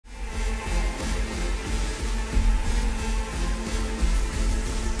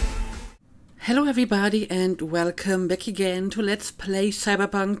Hello everybody and welcome back again to Let's Play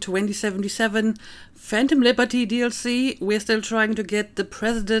Cyberpunk 2077 Phantom Liberty DLC. We're still trying to get the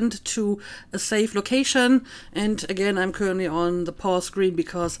president to a safe location, and again I'm currently on the pause screen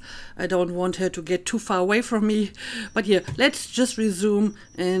because I don't want her to get too far away from me. But yeah, let's just resume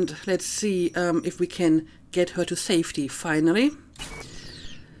and let's see if we can get her to safety finally.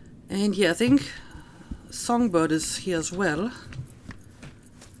 And yeah, I think Songbird is here as well.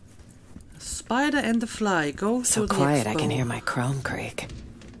 Spider and the Fly, go so to the quiet expo. I can hear my chrome creak.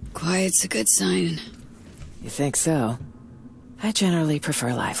 Quiet's a good sign. You think so? I generally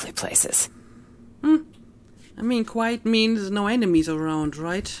prefer lively places. I mean, quiet means no enemies around,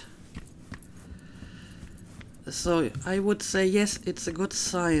 right? So I would say yes, it's a good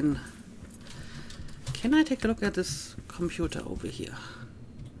sign. Can I take a look at this computer over here?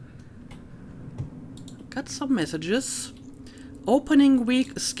 Got some messages. Opening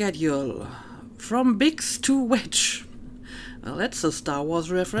week schedule. From Biggs to Wedge. Well, that's a Star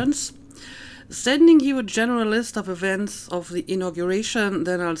Wars reference. Sending you a general list of events of the inauguration,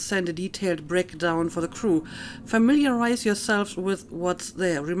 then I'll send a detailed breakdown for the crew. Familiarize yourselves with what's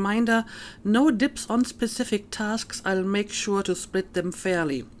there. Reminder, no dips on specific tasks. I'll make sure to split them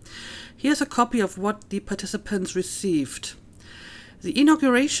fairly. Here's a copy of what the participants received. The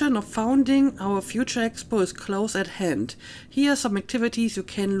inauguration of founding our future expo is close at hand. Here are some activities you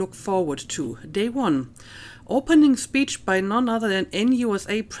can look forward to. Day 1. Opening speech by none other than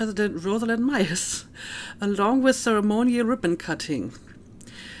NUSA President Rosalind Myers, along with ceremonial ribbon cutting.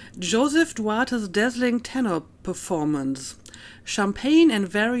 Joseph Duarte's dazzling tenor performance. Champagne and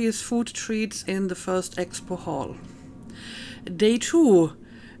various food treats in the first expo hall. Day 2.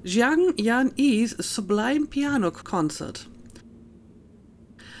 Jiang Yan Yi's sublime piano concert.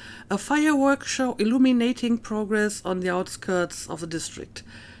 A fireworks show illuminating progress on the outskirts of the district.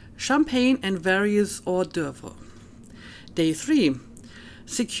 Champagne and various hors d'oeuvres. Day 3.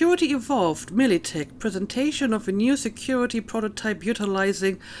 Security Evolved Militech presentation of a new security prototype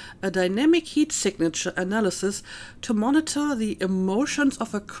utilizing a dynamic heat signature analysis to monitor the emotions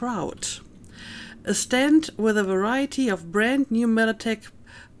of a crowd. A stand with a variety of brand new Militech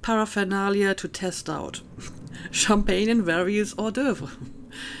paraphernalia to test out. Champagne and various hors d'oeuvres.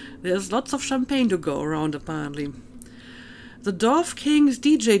 There's lots of champagne to go around, apparently. The Dwarf Kings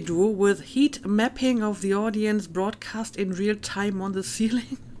DJ duo with heat mapping of the audience broadcast in real time on the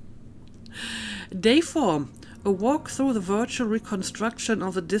ceiling. Day 4. A walk through the virtual reconstruction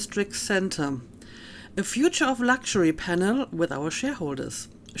of the district center. A Future of Luxury panel with our shareholders.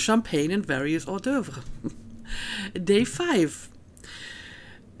 Champagne and various hors d'oeuvres. Day 5.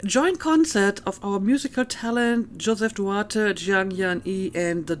 Joint concert of our musical talent Joseph Duarte, Jiang Yan Yi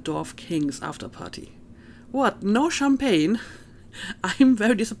and the Dwarf Kings after party. What? No champagne? I'm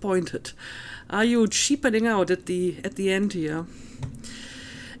very disappointed. Are you cheapening out at the end here?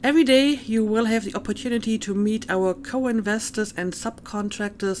 Every day you will have the opportunity to meet our co-investors and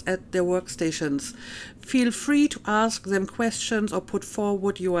subcontractors at their workstations. Feel free to ask them questions or put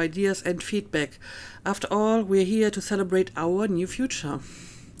forward your ideas and feedback. After all, we're here to celebrate our new future.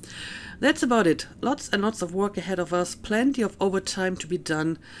 That's about it. Lots and lots of work ahead of us, plenty of overtime to be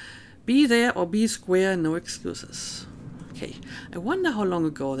done. Be there or be square, no excuses. Okay, I wonder how long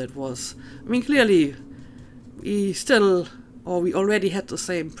ago that was. I mean, clearly, we already had the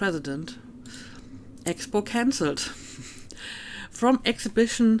same president. Expo cancelled. From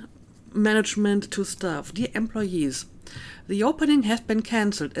exhibition management to staff, dear employees, the opening has been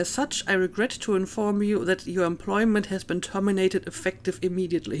cancelled. As such, I regret to inform you that your employment has been terminated effective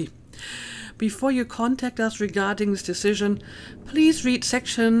immediately. Before you contact us regarding this decision, please read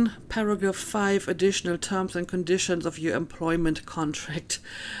section paragraph 5 additional terms and conditions of your employment contract.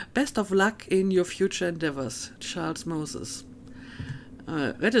 Best of luck in your future endeavors. Charles Moses.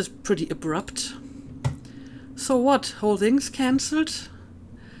 That is pretty abrupt. So what? Whole thing's cancelled?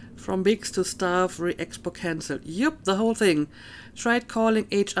 From Biggs to staff, re-expo cancelled. Yup, the whole thing. Tried calling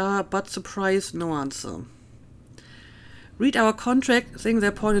HR, but surprise, no answer. Read our contract, thing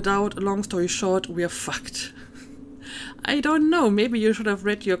they pointed out. Long story short, we are fucked. I don't know, maybe you should have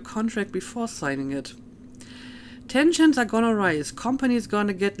read your contract before signing it. Tensions are gonna rise. Company's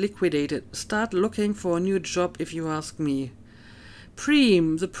gonna get liquidated. Start looking for a new job if you ask me.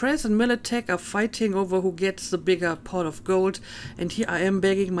 Preem, the press and Militech are fighting over who gets the bigger pot of gold, and here I am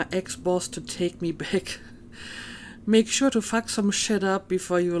begging my ex-boss to take me back. Make sure to fuck some shit up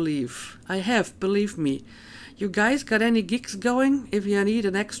before you leave. I have, believe me. You guys got any gigs going? If you need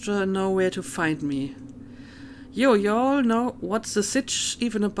an extra, know where to find me. Yo, y'all know what's the sitch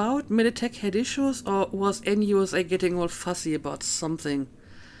even about? Militech had issues, or was NUSA getting all fussy about something?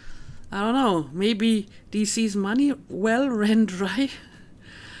 I don't know, maybe DC's money well ran dry?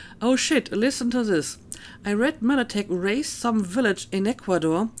 Oh shit, listen to this. I read Militech razed some village in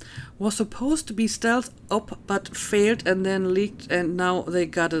Ecuador, was supposed to be stealth up but failed and then leaked, and now they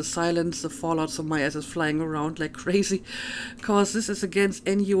gotta silence the fallout so my ass is flying around like crazy, cause this is against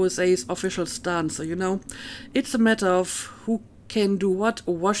NUSA's official stance, so you know, it's a matter of who can do what,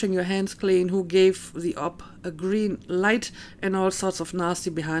 washing your hands clean, who gave the op a green light, and all sorts of nasty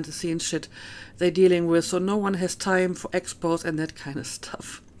behind the scenes shit they're dealing with, so no one has time for expos and that kind of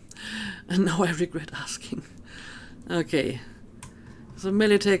stuff. And now I regret asking. Okay, so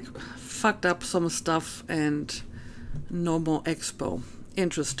Militech fucked up some stuff and no more expo.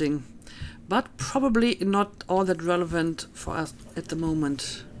 Interesting, but probably not all that relevant for us at the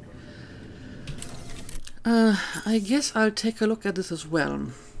moment. I guess I'll take a look at this as well.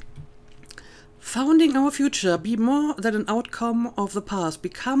 Founding our future. Be more than an outcome of the past.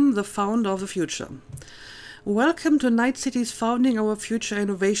 Become the founder of the future. Welcome to Night City's Founding Our Future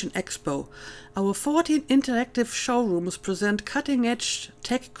Innovation Expo. Our 14 interactive showrooms present cutting-edge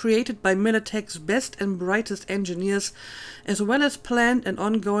tech created by Militech's best and brightest engineers, as well as planned and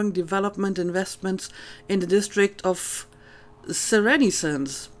ongoing development investments in the district of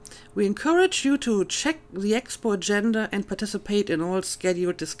Serenisans. We encourage you to check the expo agenda and participate in all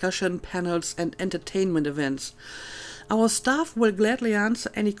scheduled discussion, panels, and entertainment events. Our staff will gladly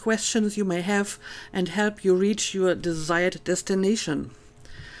answer any questions you may have and help you reach your desired destination.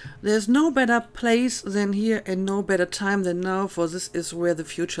 There's no better place than here and no better time than now, for this is where the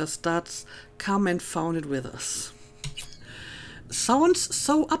future starts. Come and found it with us. Sounds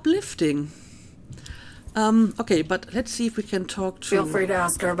so uplifting. Okay, but let's see if we can talk to... Feel free to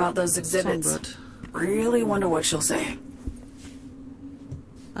ask her about those exhibits. Songbird. Really wonder what she'll say.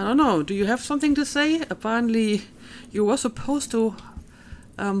 I don't know, do you have something to say? Apparently you were supposed to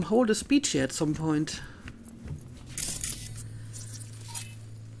hold a speech here at some point.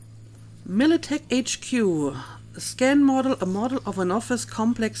 Militech HQ. A scan model, a model of an office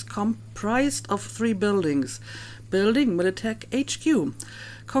complex comprised of 3 buildings. Building Militech HQ.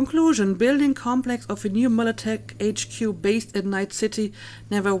 Conclusion. Building complex of a new Militech HQ based in Night City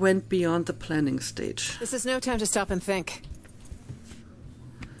never went beyond the planning stage. This is no time to stop and think.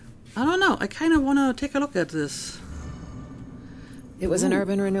 I don't know, I kind of want to take a look at this. It was an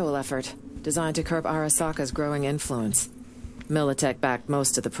urban renewal effort, designed to curb Arasaka's growing influence. Militech backed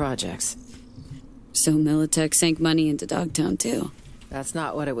most of the projects. So Militech sank money into Dogtown too. That's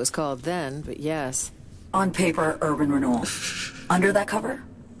not what it was called then, but yes. On paper, urban renewal. Under that cover,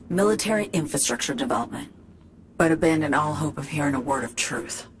 military infrastructure development. But abandon all hope of hearing a word of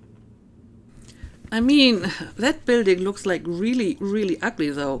truth. I mean, that building looks like really, really ugly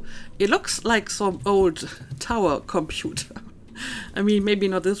though. It looks like some old tower computer. I mean, maybe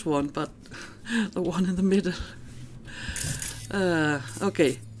not this one, but the one in the middle.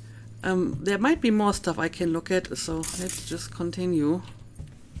 Okay. There might be more stuff I can look at, so let's just continue.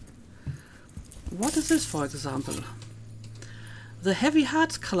 What is this, for example? The Heavy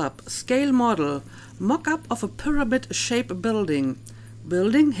Hearts Club, scale model, mock-up of a pyramid-shaped building.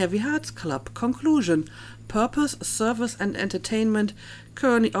 Building Heavy Hearts Club. Conclusion. Purpose, service and entertainment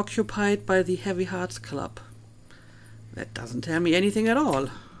currently occupied by the Heavy Hearts Club. That doesn't tell me anything at all.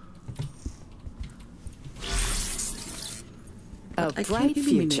 A bright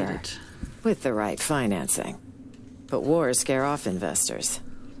future, with the right financing. But wars scare off investors.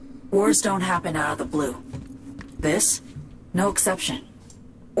 Wars don't happen out of the blue. This? No exception.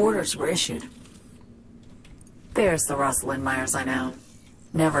 Orders were issued. There's the Rosalind Myers I know.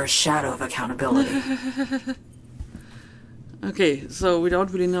 Never a shadow of accountability. Okay, so we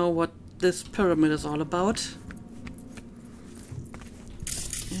don't really know what this pyramid is all about.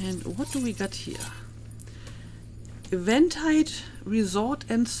 And what do we got here? Eventide Resort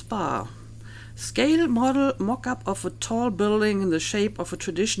and Spa. Scale model mock-up of a tall building in the shape of a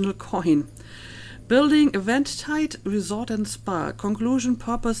traditional coin. Building Eventide Resort and Spa. Conclusion,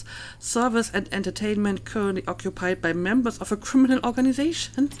 purpose, service and entertainment currently occupied by members of a criminal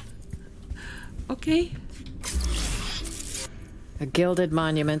organization. Okay. A gilded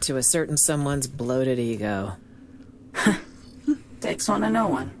monument to a certain someone's bloated ego. Takes one to know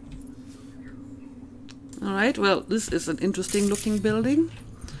one. Alright, well, this is an interesting looking building.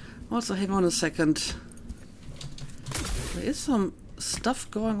 Also, hang on a second. There is some stuff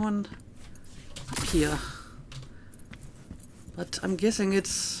going on up here. But I'm guessing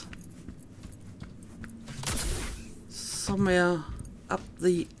it's somewhere up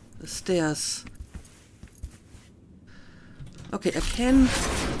the stairs. Okay, I can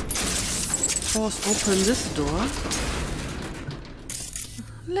force open this door.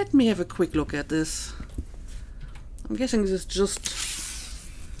 let me have a quick look at this. I'm guessing this is just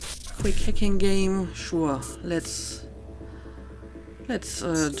a quick hacking game. Sure, let's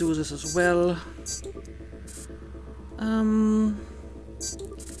do this as well.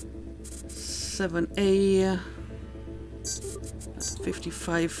 7A,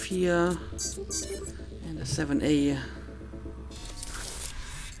 55 here, and a 7A.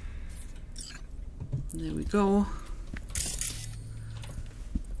 There we go.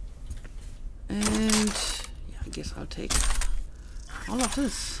 And yeah, I guess I'll take all of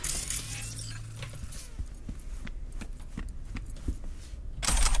this.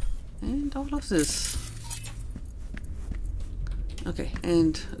 And all of this. Okay,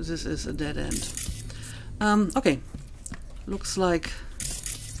 and this is a dead end. Okay, looks like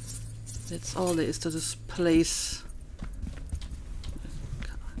that's all there is to this place.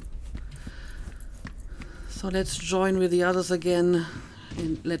 So let's join with the others again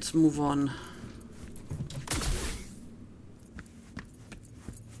and let's move on.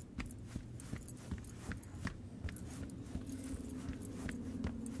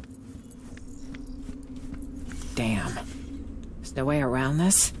 Damn. There's no way around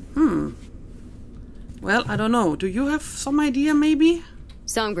this? Well, I don't know. Do you have some idea, maybe?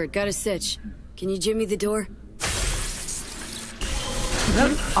 Songbird, got a sitch. Can you jimmy the door?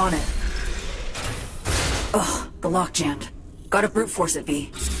 Well, On it. Ugh, the lock jammed. Gotta brute force it,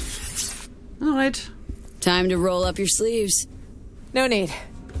 V. alright. Time to roll up your sleeves. No need.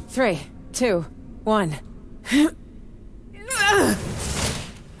 3, 2, 1.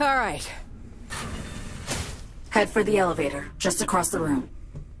 All right. Head for the elevator, just across the room.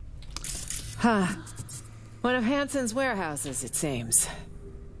 Huh. One of Hansen's warehouses, it seems.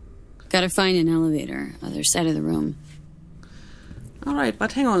 Gotta find an elevator, other side of the room. Alright,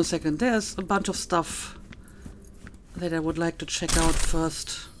 but hang on a second. There's a bunch of stuff that I would like to check out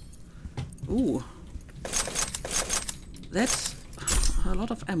first. Ooh. That's a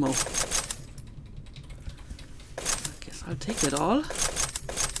lot of ammo. I guess I'll take it all.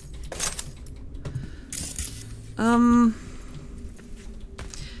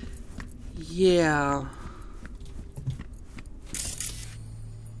 Yeah.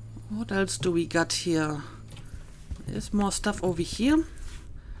 What else do we got here? There's more stuff over here.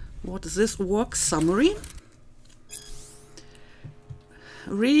 What is this? Work summary.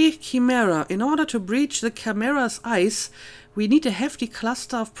 Chimera. In order to breach the Chimera's ice, we need a hefty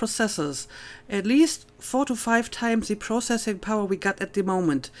cluster of processors. At least 4 to 5 times the processing power we got at the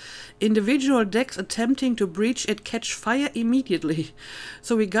moment. Individual decks attempting to breach it catch fire immediately.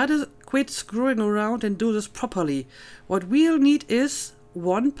 So we gotta quit screwing around and do this properly. What we'll need is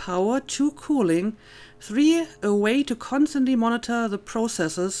 1 power, 2 cooling, 3 a way to constantly monitor the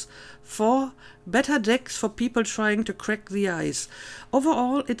processes, 4 better decks for people trying to crack the ice.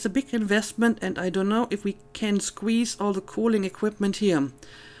 Overall, it's a big investment and I don't know if we can squeeze all the cooling equipment here.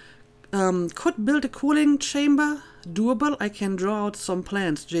 Could build a cooling chamber. Doable. I can draw out some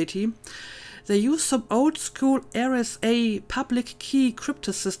plans, JT. They use some old school RSA public key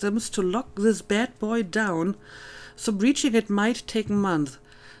crypto systems to lock this bad boy down, so breaching it might take months.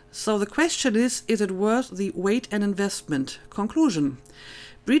 So the question is it worth the wait and investment? Conclusion.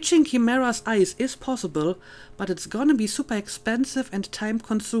 Breaching Chimera's ice is possible, but it's gonna be super expensive and time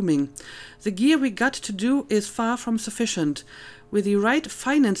consuming. The gear we got to do is far from sufficient. With the right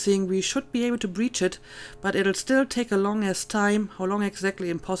financing we should be able to breach it, but it'll still take a long ass time. How long exactly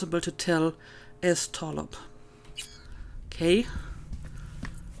impossible to tell, as Tollop. Okay.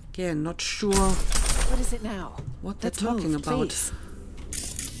 Again, not sure What is it now? what they're Let's talking move, about. please.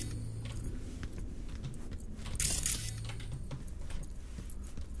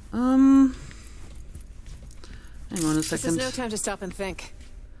 Hang on a This is second. no time to stop and think.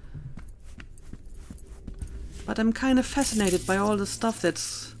 But I'm kind of fascinated by all the stuff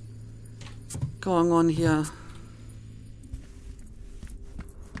that's going on here.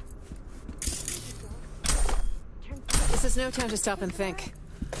 This is no time to stop and think.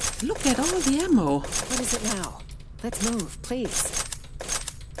 Look at all the ammo. What is it now? Let's move, please.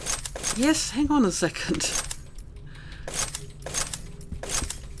 Yes, hang on a second.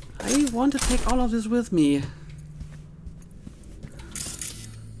 I want to take all of this with me.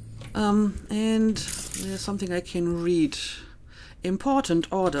 And there's something I can read. Important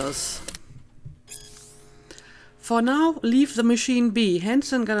orders. For now, leave the machine be.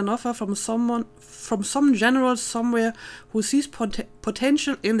 Hansen got an offer from some general somewhere who sees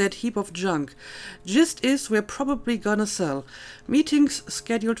potential in that heap of junk. Gist is, we're probably gonna sell. Meetings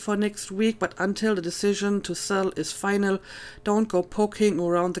scheduled for next week, but until the decision to sell is final, don't go poking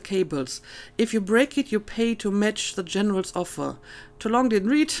around the cables. If you break it, you pay to match the general's offer. Too long didn't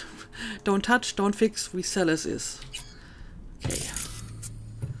read. Don't touch, don't fix, we sell as is. Okay.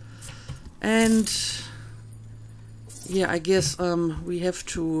 And yeah, I guess we have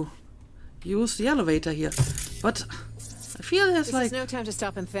to use the elevator here. But I feel there's like no time to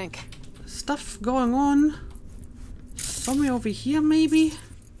stop and think. Stuff going on somewhere over here, maybe.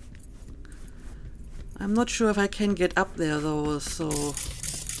 I'm not sure if I can get up there though, so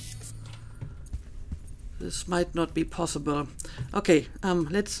this might not be possible. Okay,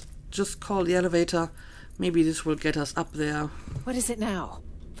 let's just call the elevator. Maybe this will get us up there. What is it now?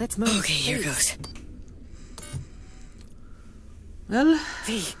 Let's move. Okay, here goes. Well,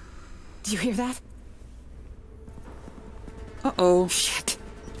 V, do you hear that? uh-oh. Shit.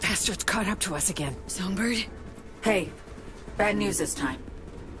 Bastards caught up to us again. Songbird? Hey, bad news this time.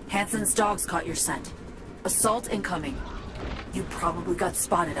 Hansen's dogs caught your scent. Assault incoming. You probably got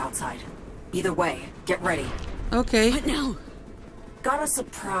spotted outside. Either way, get ready. Okay. What now? Got a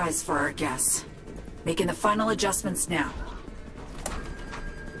surprise for our guests. Making the final adjustments now.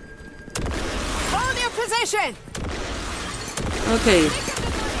 Hold your position! Okay.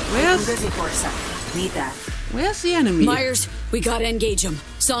 I'm busy for a sec. Need that. Where's the enemy? Myers, we gotta engage him.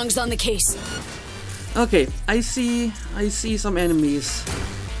 Song's on the case. Okay, I see some enemies.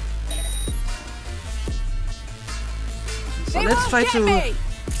 So let's try to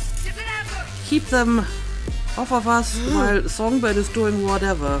keep them off of us while Songbird is doing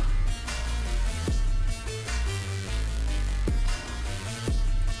whatever.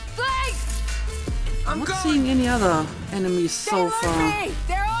 I'm not seeing any other enemies so far.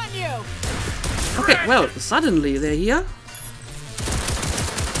 They're on you! Okay, well, suddenly they're here.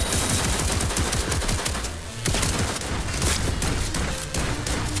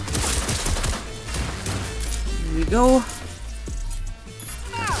 Here we go.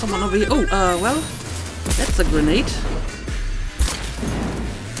 Someone over here. Oh, well, that's a grenade.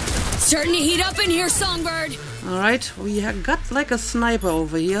 Starting to heat up in here, Songbird. Alright, we have got like a sniper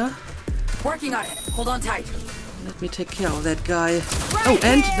over here. Working on it. Hold on tight. Let me take care of that guy. Oh,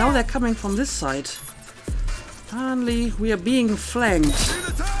 and now they're coming from this side. Apparently, we are being flanked.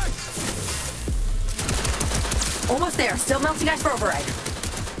 Almost there. Still melting ice for override.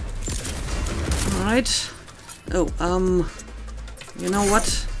 Alright. Oh, you know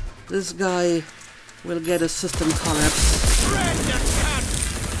what? This guy will get a system collapse.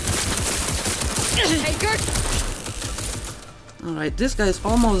 Hey, Gert! Alright, this guy is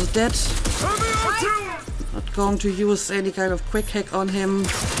almost dead. Not going to use any kind of quick hack on him.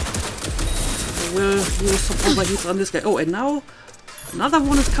 I will use some overheats on this guy. Oh, and now another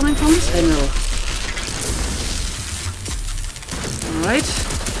one is coming from this angle. Alright.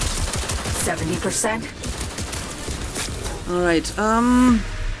 70%. Alright,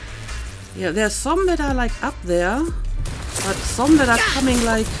 yeah, there's some that are like up there, but some that are coming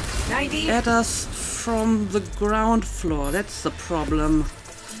like 90. at us from the ground floor. That's the problem.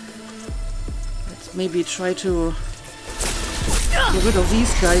 Let's maybe try to get rid of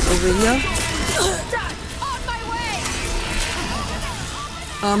these guys over here.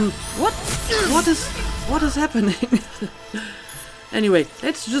 What is happening? Anyway,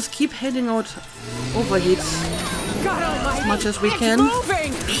 let's just keep handing out overheats as much as we can.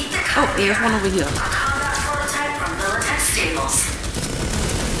 Oh, there's one over here.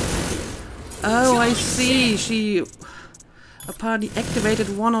 Oh, I see. She apparently activated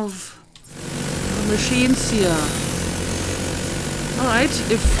one of the machines here. Alright,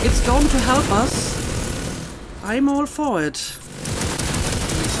 if it's going to help us, I'm all for it.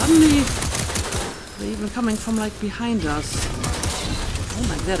 And suddenly, they're even coming from like behind us. I don't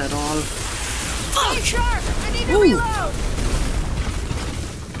like that at all.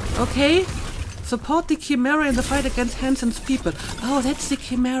 Okay. Support the Chimera in the fight against Hansen's people. Oh, that's the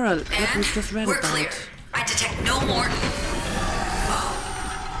Chimera that we just read about. Clear. I detect no more. Oh.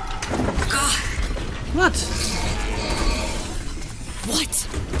 God. What? What?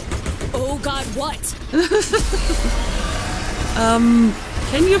 Oh God, what?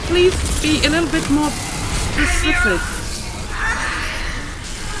 Can you please be a little bit more specific?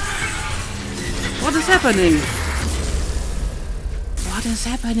 What is happening? What is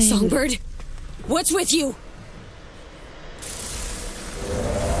happening? Songbird, what's with you?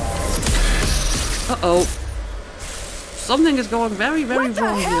 Uh-oh. Something is going very, very wrong here.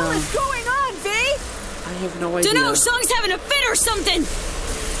 What the hell is going on, V? I have no idea. Dunno, Song's having a fit or something!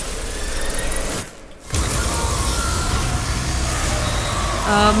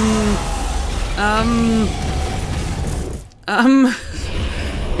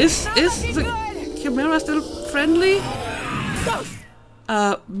 Is the Chimera still friendly?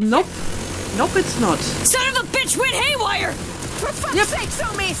 Nope. Nope, it's not. Son of a bitch went haywire! For fuck's sake,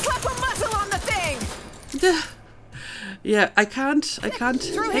 Somi! Slap a muzzle on the thing! Yeah, I can't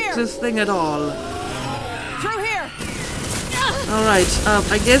hack this thing at all. Through here! Alright,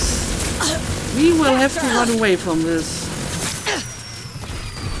 I guess we will have to run away from this.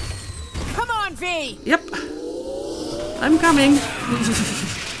 Come on, V! Yep. I'm coming.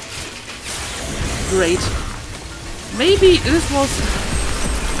 Great. Maybe this was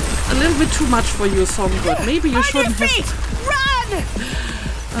a little bit too much for you, Songbird. Maybe you shouldn't have Run!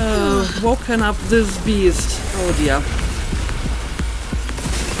 woken up this beast. Oh dear.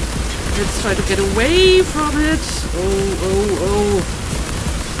 Let's try to get away from it. Oh.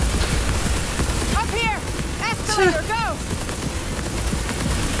 Up here! Escalator, go!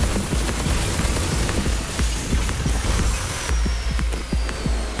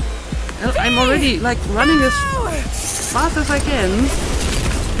 Well, I'm already like running as fast as I can.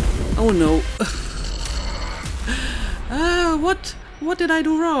 Oh no. What did I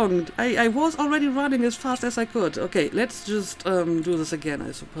do wrong? I was already running as fast as I could. Okay, let's just do this again,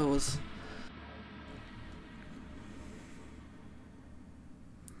 I suppose.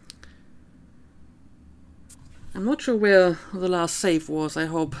 I'm not sure where the last save was. I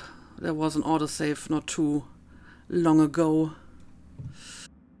hope there was an autosave not too long ago.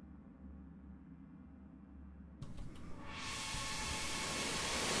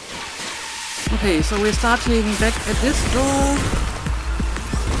 Okay, so we're starting back at this door.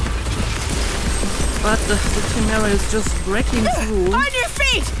 But the Chimera is just breaking through. On your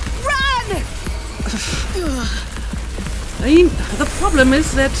feet! Run! I mean, the problem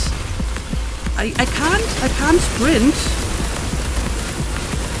is that I can't sprint.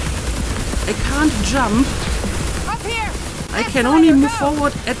 I can't jump. Up here! I can only move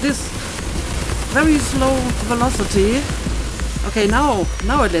forward at this very slow velocity. Okay, now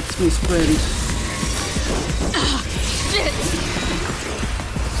it lets me sprint. Shit!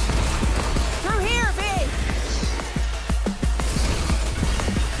 Through here, V!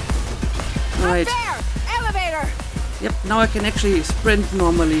 Right. Up there! Elevator! Yep, now I can actually sprint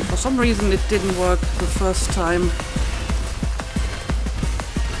normally. For some reason it didn't work the first time.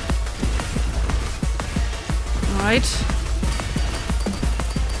 Alright.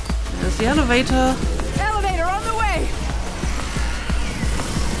 There's the elevator. Elevator on the way!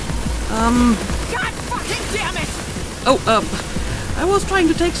 God fucking damn it! Oh, I was trying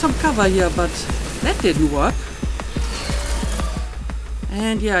to take some cover here, but that didn't work.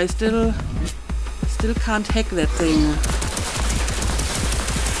 And yeah, I still can't hack that thing.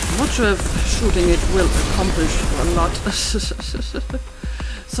 I'm not sure if shooting it will accomplish a lot.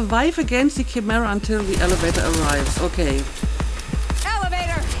 Survive against the Chimera until the elevator arrives. Okay.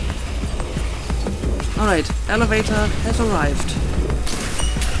 Elevator! Alright, elevator has arrived.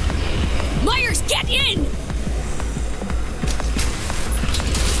 Myers, get in!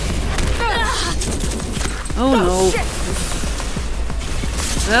 Oh no. Shit.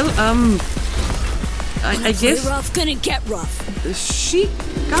 Well, I guess rough, gonna get rough. she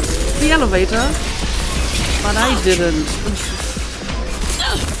got the elevator, but I didn't.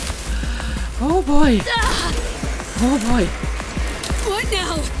 Oh boy. Oh boy. What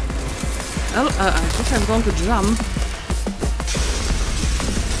now? Well, I guess I'm going to jump.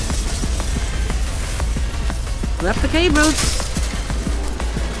 Grab the cables.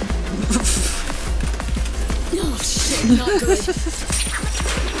 Oh shit, not good.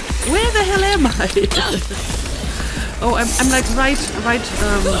 Where the hell am I? Oh, I'm like right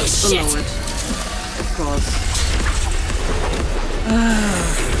below it. Of course.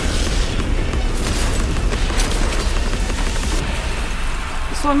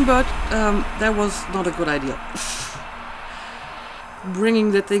 Songbird, that was not a good idea.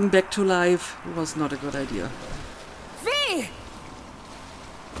 Bringing the thing back to life was not a good idea. V!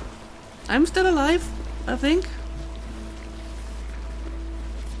 I'm still alive, I think.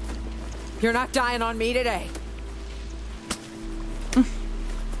 You're not dying on me today.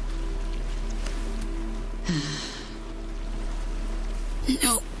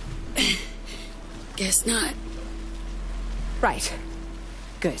 No. Guess not. Right.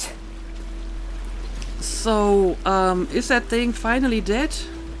 Good. So, is that thing finally dead?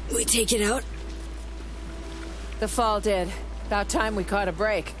 We take it out? The fall did. About time we caught a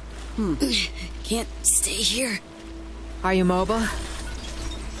break. Can't stay here. Are you mobile?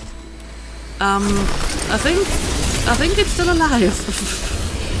 I think it's still alive.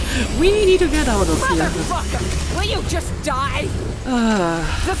 We need to get out of here. Motherfucker! Will you just die?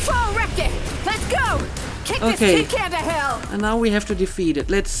 The foe wrecked it! Let's go! Kick this tin can to hell! And now we have to defeat it.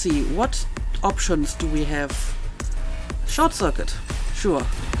 Let's see. What options do we have? Short circuit. Sure.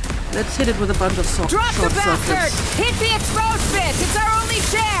 Let's hit it with a bunch of short circuits. Drop the bastard! Hit the exposed bit! It's our only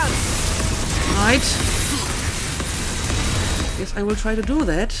chance! Right. Guess I will try to do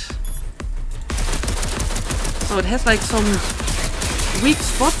that. So it has like some weak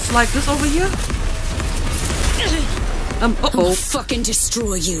spots like this over here. I'll fucking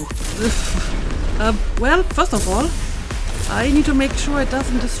destroy you. Well, first of all, I need to make sure it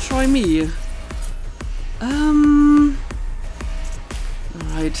doesn't destroy me.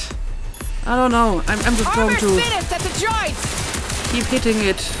 Alright. I don't know. I'm just going to at the joints. keep hitting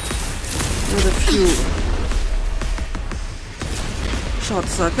it with a few short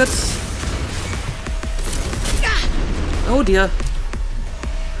circuits. Oh dear.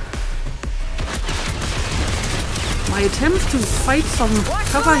 My attempts to fight some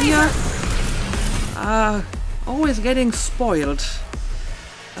cover here are always getting spoiled.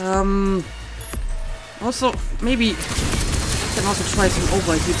 Also, maybe I can also try some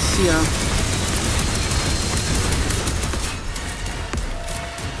overheats here.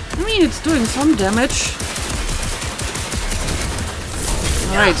 I mean, it's doing some damage.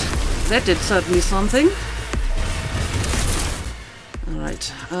 Alright, that did certainly something.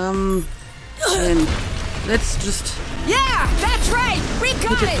 Alright, and let's just that's right! We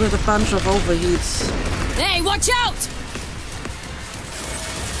got hit it with a bunch of overheats. Hey, watch out!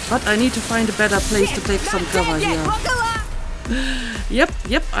 But I need to find a better place to take some cover here.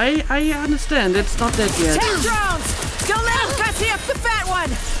 Yep, I understand. It's not dead yet. Take drones! Don't let us gussy up the fat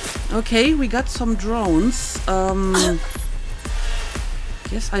one! Okay, we got some drones.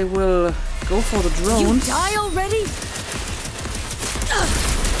 Guess I will go for the drones. You die already?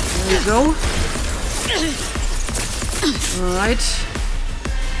 There we go. Alright.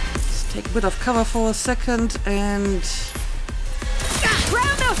 Let's take a bit of cover for a second and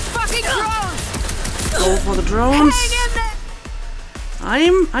Ground those fucking drones! go for the drones. Hang in there!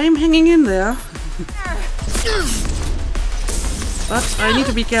 I'm hanging in there. But I need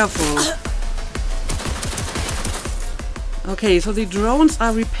to be careful. Okay, so the drones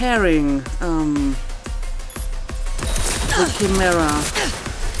are repairing the Chimera.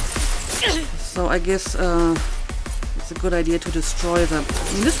 So I guess it's a good idea to destroy them.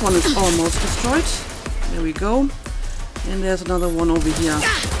 I mean, this one is almost destroyed. There we go. And there's another one over here.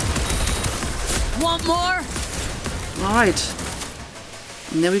 Want more? Alright.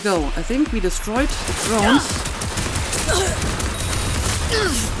 And there we go. I think we destroyed the drones.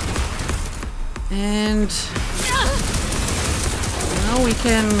 And now we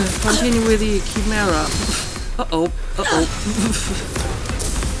can continue with the Chimera. Uh-oh.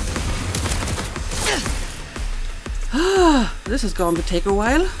 This is going to take a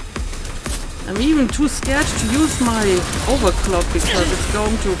while. I'm even too scared to use my overclock because it's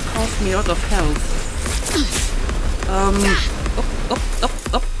going to cost me a lot of health.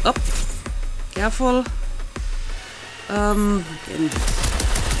 Up. Careful. Again.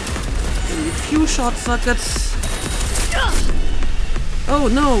 A few short circuits. Oh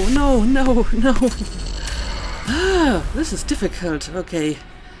no. This is difficult. Okay.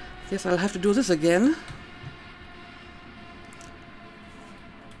 Guess I'll have to do this again.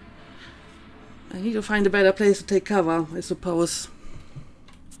 I need to find a better place to take cover, I suppose.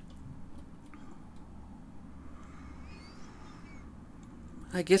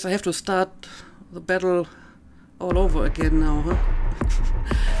 I guess I have to start the battle all over again now, huh?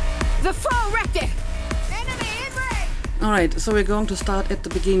 The foe wrecked it! Enemy in range! Alright, so we're going to start at the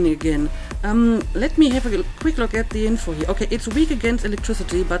beginning again. Let me have a quick look at the info here. Okay, it's weak against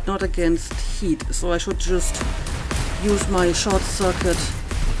electricity, but not against heat. So I should just use my short circuit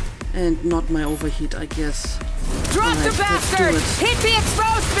and not my overheat, I guess. Drop Alright, the bastard! Hit the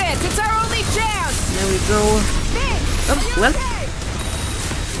exposed bit! It's our only chance! There we go. Well, okay?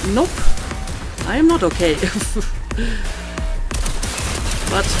 nope. I am not okay.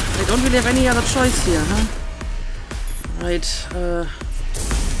 But I don't really have any other choice here, huh? Right,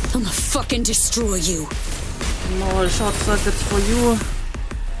 I'ma fucking destroy you. more short circuits for you.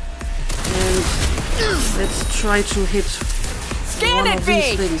 And let's try to hit Scan one it, of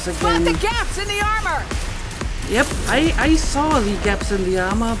these V! things Spot again. the gaps in the armor! Yep, I saw the gaps in the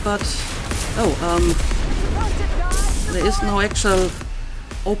armor, but there is no actual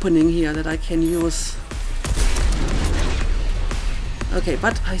opening here that I can use. Okay,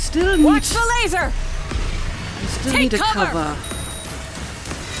 but I still need... Watch the laser! I still need a cover.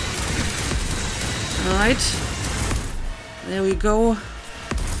 Alright. There we go.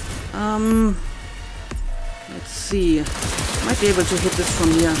 Let's see. Might be able to hit this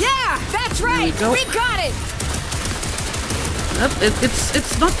from here. Yeah, that's right. We got it.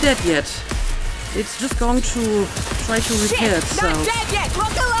 It's not dead yet. It's just going to try to repair itself. Not dead yet.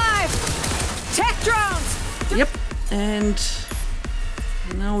 Look alive. Tech drones. Yep. And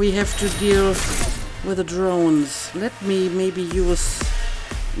now we have to deal with the drones. Let me maybe use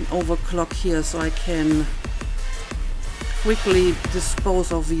an overclock here so I can quickly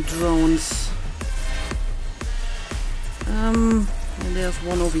dispose of the drones. And there's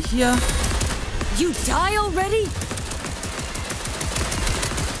one over here. You die already?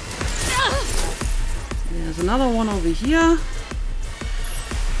 There's another one over here.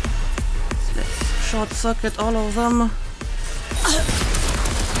 Let's short circuit all of them.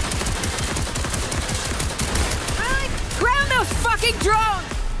 Ground those fucking drones!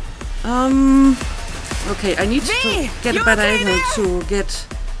 Okay, I need to get a better angle to get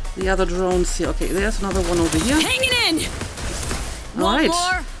the other drones here. Okay, there's another one over here. Hanging in! Alright.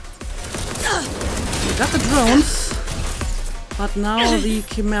 We got the drones, but now the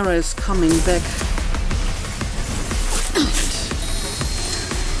Chimera is coming back.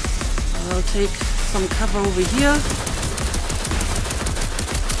 I'll take some cover over here.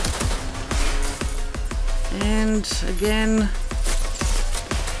 And again,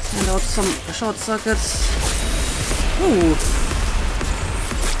 send out some short circuits. Ooh.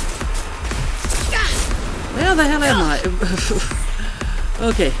 Where the hell am I?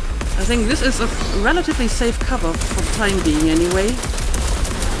 Okay, I think this is a relatively safe cover for the time being anyway.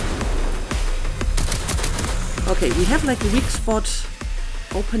 Okay, we have like a weak spot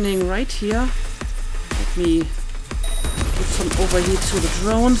opening right here. Let me give some overheat to the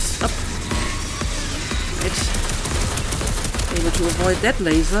drones. Up. Right. Able to avoid that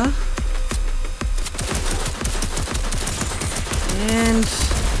laser. And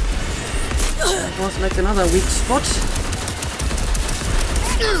that was like another weak spot.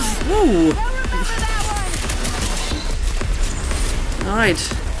 Woo! Alright.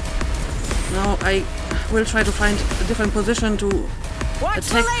 Now I will try to find a different position to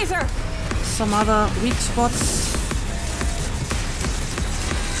attack some other weak spots.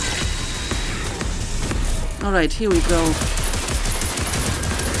 Alright, here we go.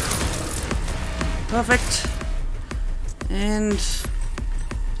 Perfect. And a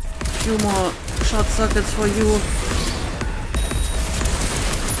few more short circuits for you.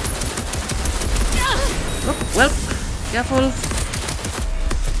 Oh, well, careful.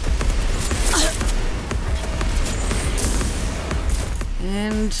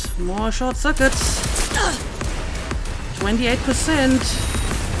 And more short circuits. 28%.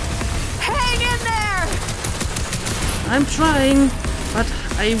 Hang in there! I'm trying, but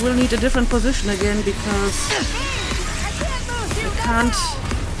I will need a different position again because I can't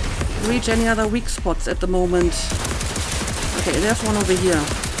reach any other weak spots at the moment. Okay, there's one over here.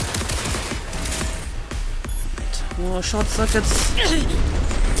 Right, more short circuits.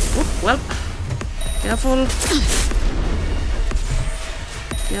 Oh, well, careful.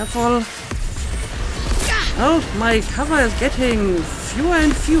 Careful. Oh, my cover is getting fewer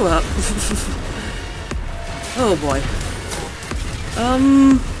and fewer. Oh boy.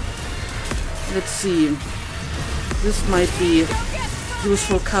 Let's see. This might be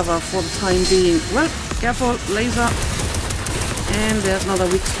useful cover for the time being. Well, careful, laser. And there's another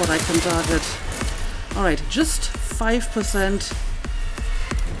weak spot I can target. Alright, just 5%.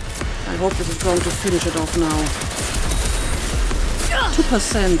 I hope this is going to finish it off now.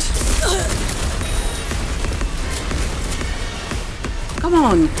 2%. Come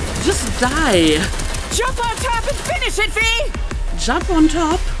on, just die. Jump on top and finish it, V! Jump on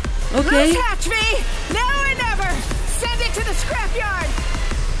top? Okay. Lose hatch, V! Now or never! Send it to the scrapyard!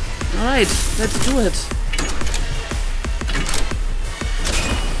 Alright, let's do it.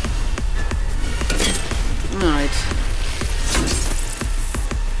 Alright.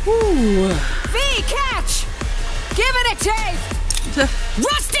 Woo. V, catch! Give it a taste!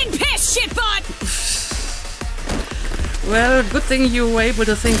 Rust in piss, shitbot! Well, good thing you were able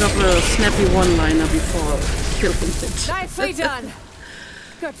to think of a snappy one-liner before killing it. Nicely done.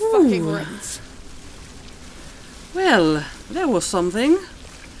 Good fucking riddance. Well, there was something.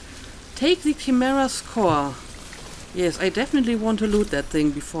 Take the Chimera's core. Yes, I definitely want to loot that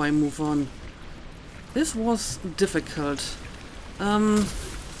thing before I move on. This was difficult.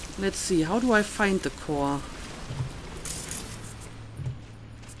 Let's see, how do I find the core?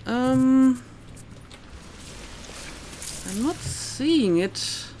 I'm not seeing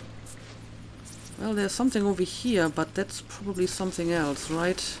it. Well, there's something over here, but that's probably something else,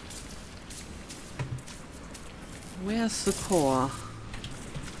 right? Where's the core?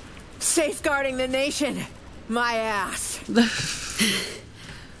 Safeguarding the nation. My ass.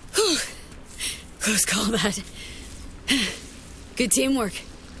 Close call, that. Good teamwork.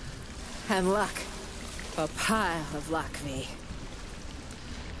 And luck. A pile of luck, V.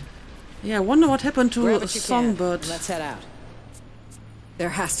 Yeah, I wonder what happened to Grab what you can. Songbird. Let's head out. There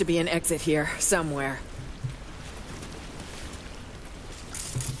has to be an exit here, somewhere.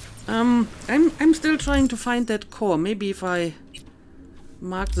 I'm still trying to find that core. Maybe if I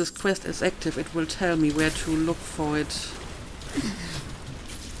mark this quest as active, it will tell me where to look for it.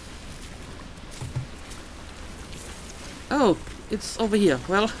 Oh, it's over here.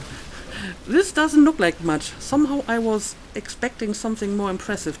 Well, this doesn't look like much. Somehow I was expecting something more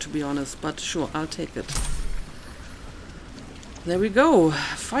impressive, to be honest, but sure, I'll take it. There we go.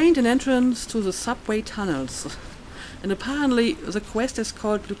 Find an entrance to the subway tunnels. And apparently the quest is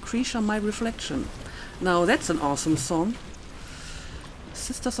called Lucretia My Reflection. Now that's an awesome song.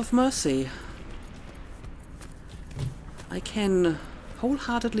 Sisters of Mercy. I can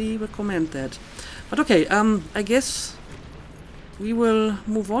wholeheartedly recommend that. But okay, I guess we will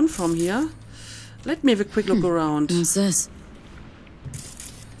move on from here. Let me have a quick look around. What's this?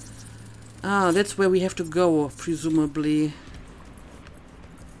 Ah, that's where we have to go, presumably.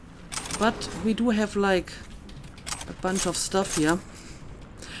 But we do have, like, a bunch of stuff here.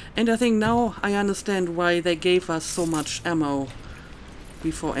 And I think now I understand why they gave us so much ammo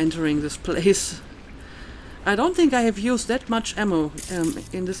before entering this place. I don't think I have used that much ammo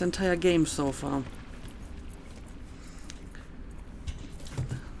in this entire game so far.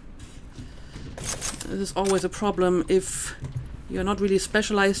 This is always a problem if you're not really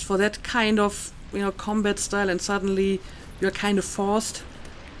specialized for that kind of, combat style, and suddenly you're kind of forced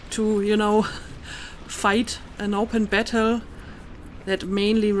to, fight an open battle that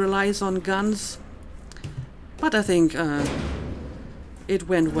mainly relies on guns. But I think it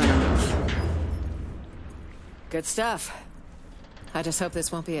went well enough. Good stuff. I just hope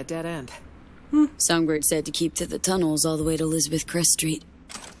this won't be a dead end. Songbird said to keep to the tunnels all the way to Elizabeth Crest Street.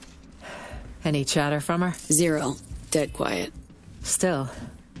 Any chatter from her? Zero. Dead quiet. Still.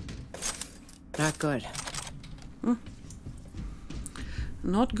 Not good.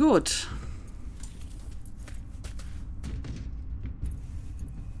 Not good.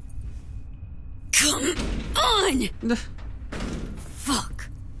 Come on! Fuck.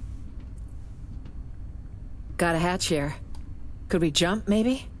 Got a hatch here. Could we jump,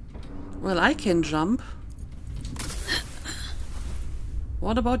 maybe? Well, I can jump.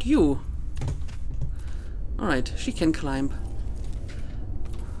 What about you? Alright, she can climb.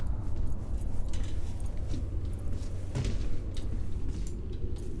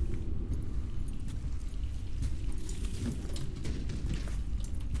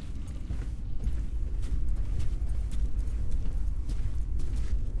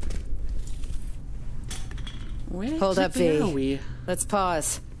 Where Hold up, exactly V. are we? Let's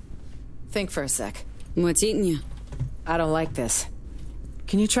pause. Think for a sec. What's eating you? I don't like this.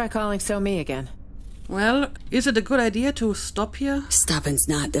 Can you try calling So-Me again? Well, is it a good idea to stop here? Stopping's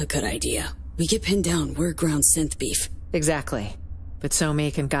not a good idea. We get pinned down, we're ground synth beef. Exactly. But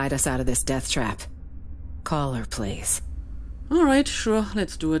So-Me can guide us out of this death trap. Call her, please. Alright, sure,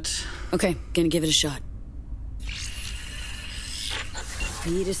 let's do it. Okay, gonna give it a shot.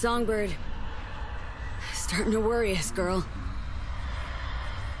 Need a Songbird. Starting to worry us, girl.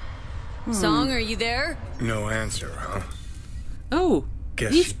 Song, are you there? No answer, huh? Oh,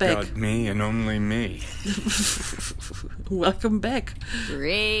 Guess he's you back. got me and only me. Welcome back.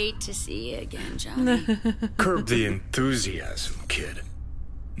 Great to see you again, Johnny. Curb the enthusiasm, kid.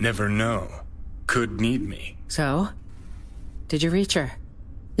 Never know. Could need me. So? Did you reach her?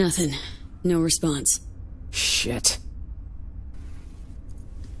 Nothing. No response. Shit.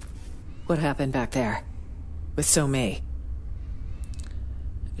 What happened back there? With So-Me?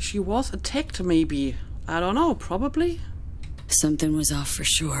 She was attacked, maybe. I don't know, probably. Something was off for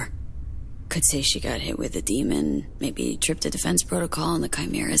sure. Could say she got hit with a demon, maybe tripped a defense protocol on the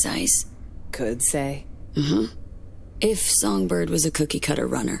Chimera's ice. Could say. If Songbird was a cookie-cutter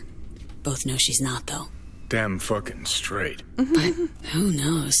runner. Both know she's not, though. Damn fucking straight. But who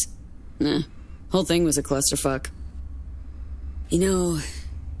knows? Nah. Whole thing was a clusterfuck. No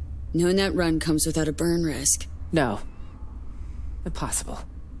net run comes without a burn risk. No. Impossible.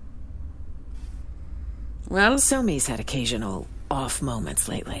 Well, So-Me's had occasional off moments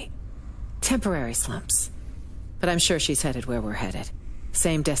lately. Temporary slumps. But I'm sure she's headed where we're headed.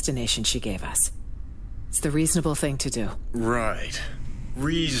 Same destination she gave us. It's the reasonable thing to do. Right.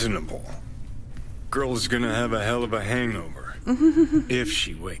 Reasonable. Girl's gonna have a hell of a hangover. If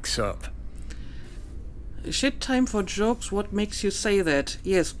she wakes up. Shit time for jokes. What makes you say that?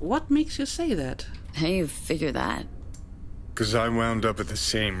 Yes, what makes you say that? How you figure that? 'Cause I wound up at the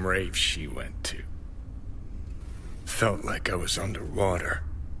same rave she went to. Felt like I was underwater.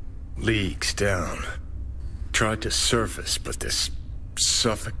 Leagues down. Tried to surface, but this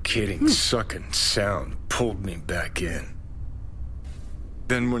suffocating, sucking sound pulled me back in.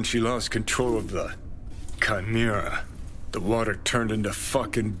 Then when she lost control of the Chimera, the water turned into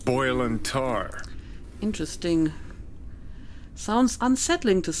fucking boiling tar. Interesting. Sounds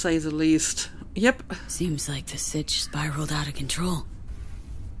unsettling to say the least. Yep. Seems like the sitch spiraled out of control.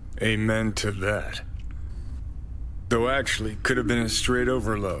 Amen to that. Though actually, could have been a straight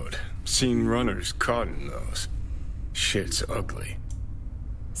overload. Seen runners caught in those. Shit's ugly.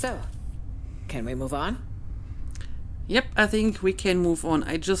 So, can we move on? Yep, I think we can move on.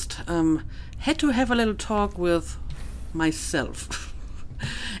 I just had to have a little talk with myself.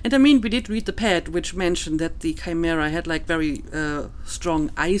 And I mean, we did read the pad, which mentioned that the Chimera had like very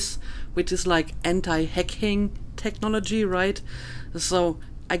strong ice, which is like anti-hacking technology, right? So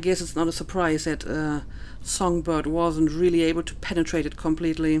I guess it's not a surprise that Songbird wasn't really able to penetrate it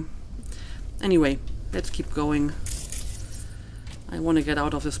completely. Anyway, let's keep going. I want to get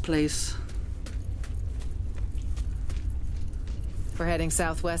out of this place. We're heading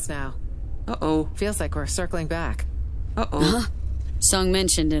southwest now. Uh-oh. Feels like we're circling back. Uh-oh. Huh? Song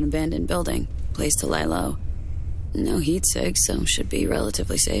mentioned an abandoned building. Place to lie low. No heat sig, so should be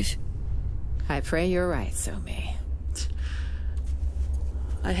relatively safe. I pray you're right, Somi.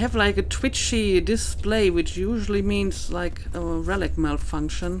 I have like a twitchy display, which usually means like a relic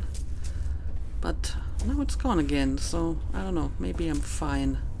malfunction. But now it's gone again, so I don't know. Maybe I'm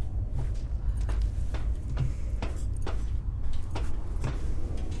fine.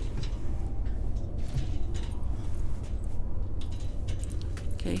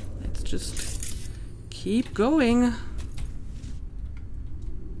 Okay, let's just keep going.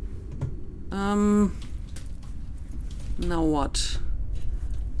 Now what?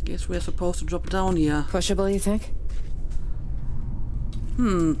 Guess we're supposed to drop down here. Pushable, you think?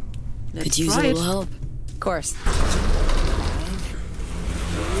 Let's Could use a try little it. help. Of course.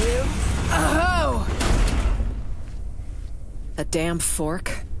 Oh! A damn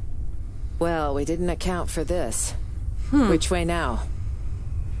fork? Well, we didn't account for this. Which way now?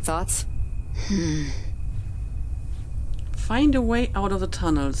 Thoughts? Find a way out of the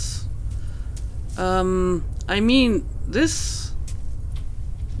tunnels. I mean, this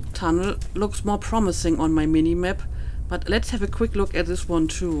tunnel looks more promising on my mini-map, but let's have a quick look at this one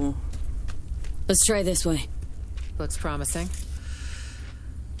too. Let's try this way. Looks promising.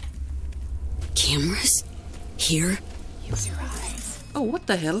 Cameras? Here? Use your eyes. Oh, what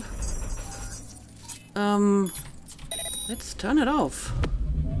the hell? Let's turn it off.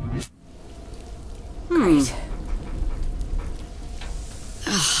 Great.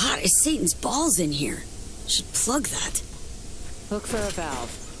 Hot as Satan's balls in here. Should plug that. Look for a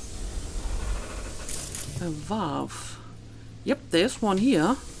valve. A valve. Yep, there's one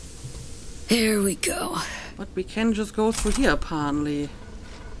here. There we go. But we can just go through here, apparently.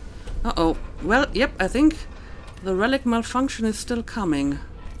 Uh-oh. Well, yep, I think the relic malfunction is still coming.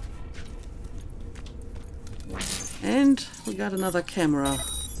 And we got another camera.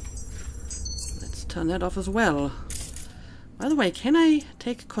 Let's turn that off as well. By the way, can I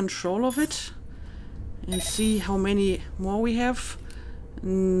take control of it and see how many more we have?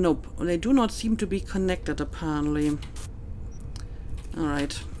 Nope. They do not seem to be connected, apparently.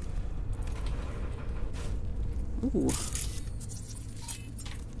 Alright. Ooh.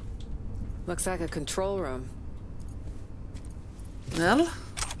 Looks like a control room. Well,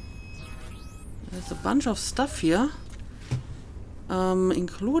 there's a bunch of stuff here.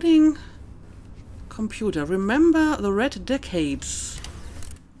 Including computer. Remember the Red Decades.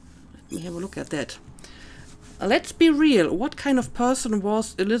 Let me have a look at that. Let's be real. What kind of person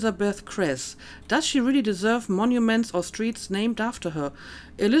was Elizabeth Cress? Does she really deserve monuments or streets named after her?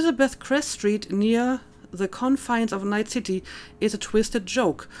 Elizabeth Cress Street near the confines of Night City is a twisted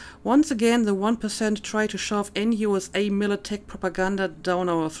joke. Once again, the 1% try to shove NUSA Militech propaganda down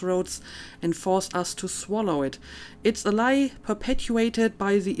our throats and force us to swallow it. It's a lie perpetuated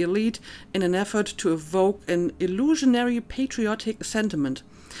by the elite in an effort to evoke an illusionary patriotic sentiment.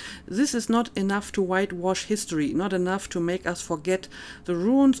 This is not enough to whitewash history, not enough to make us forget the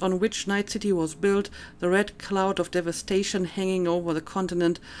ruins on which Night City was built, the red cloud of devastation hanging over the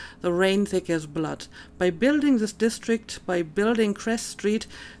continent, the rain thick as blood. By building this district, by building Crest Street,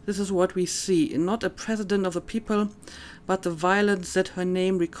 this is what we see, not a president of the people, but the violence that her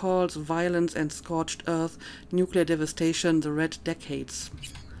name recalls, violence and scorched earth, nuclear devastation, the Red Decades.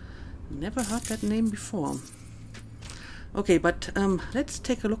 Never heard that name before. Okay, but let's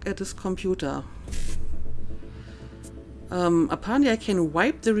take a look at this computer. Apparently I can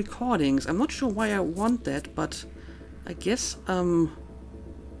wipe the recordings. I'm not sure why I want that, but I guess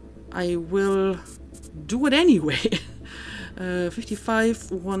I will do it anyway. 55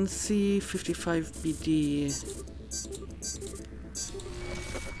 1C, 55 BD.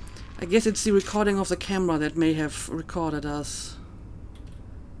 I guess it's the recording of the camera that may have recorded us.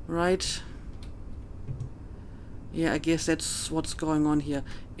 Right? Yeah, I guess that's what's going on here.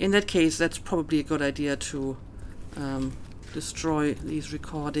 In that case, that's probably a good idea to destroy these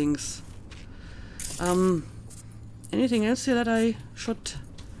recordings. Anything else here that I should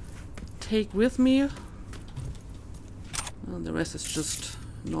take with me? Well, the rest is just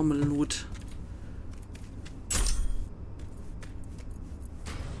normal loot.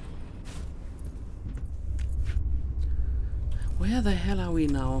 Where the hell are we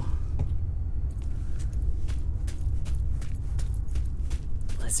now?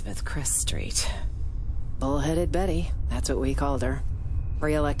 Elizabeth Crest Street. Bullheaded Betty, that's what we called her.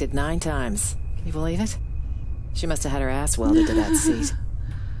 Re-elected 9 times. Can you believe it? She must have had her ass welded to that seat.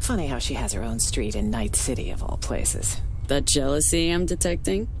 Funny how she has her own street in Night City, of all places. That jealousy I'm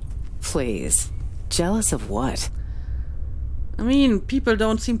detecting? Please. Jealous of what? I mean, people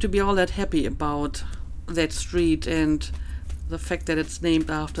don't seem to be all that happy about that street and the fact that it's named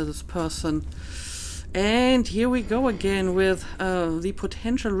after this person. And here we go again with the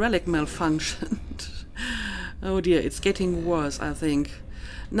potential relic malfunction. Oh dear, it's getting worse, I think.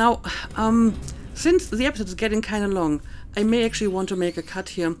 Now, since the episode is getting kind of long, I may actually want to make a cut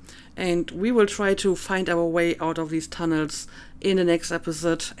here, and we will try to find our way out of these tunnels in the next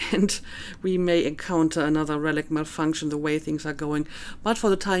episode, and we may encounter another relic malfunction the way things are going. But for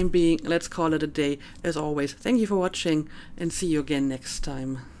the time being, let's call it a day. As always, thank you for watching, and see you again next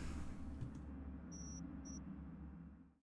time.